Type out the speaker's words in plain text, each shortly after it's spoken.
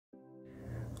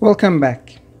Welcome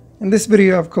back. In this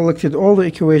video I've collected all the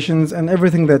equations and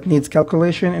everything that needs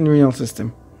calculation in renal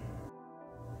system.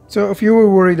 So if you were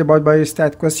worried about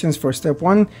biostat questions for step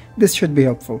 1, this should be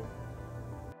helpful.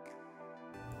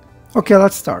 Okay,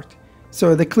 let's start.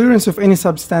 So the clearance of any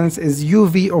substance is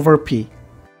UV over P.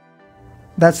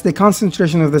 That's the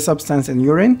concentration of the substance in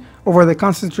urine over the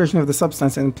concentration of the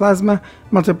substance in plasma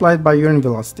multiplied by urine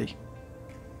velocity.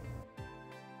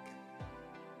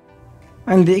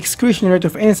 And the excretion rate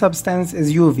of any substance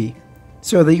is UV,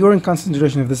 so the urine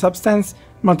concentration of the substance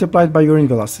multiplied by urine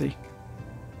velocity.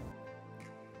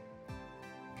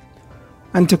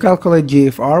 And to calculate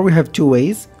GFR we have two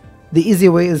ways. The easy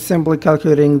way is simply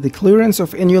calculating the clearance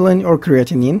of inulin or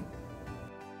creatinine,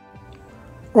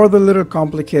 or the little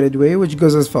complicated way, which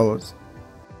goes as follows.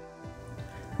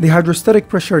 The hydrostatic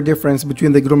pressure difference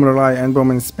between the glomeruli and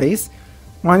Bowman space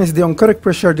minus the oncotic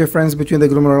pressure difference between the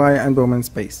glomeruli and Bowman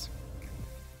space.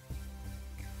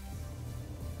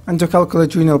 And to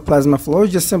calculate renal plasma flow,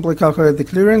 just simply calculate the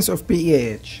clearance of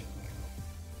PEAH.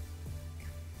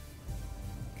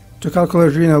 To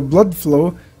calculate renal blood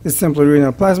flow is simply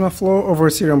renal plasma flow over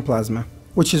serum plasma,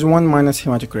 which is 1 minus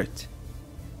hematocrit.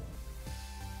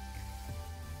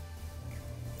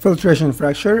 Filtration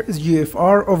fracture is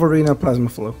GFR over renal plasma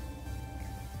flow.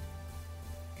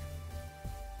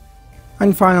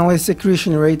 And finally,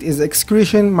 secretion rate is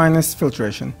excretion minus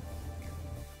filtration.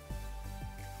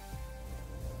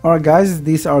 Alright guys,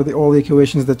 these are all the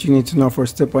equations that you need to know for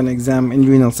step 1 exam in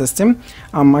renal system.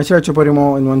 I tried to put them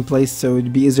all in one place so it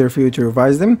would be easier for you to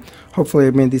revise them. Hopefully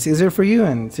I made this easier for you,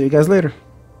 and see you guys later.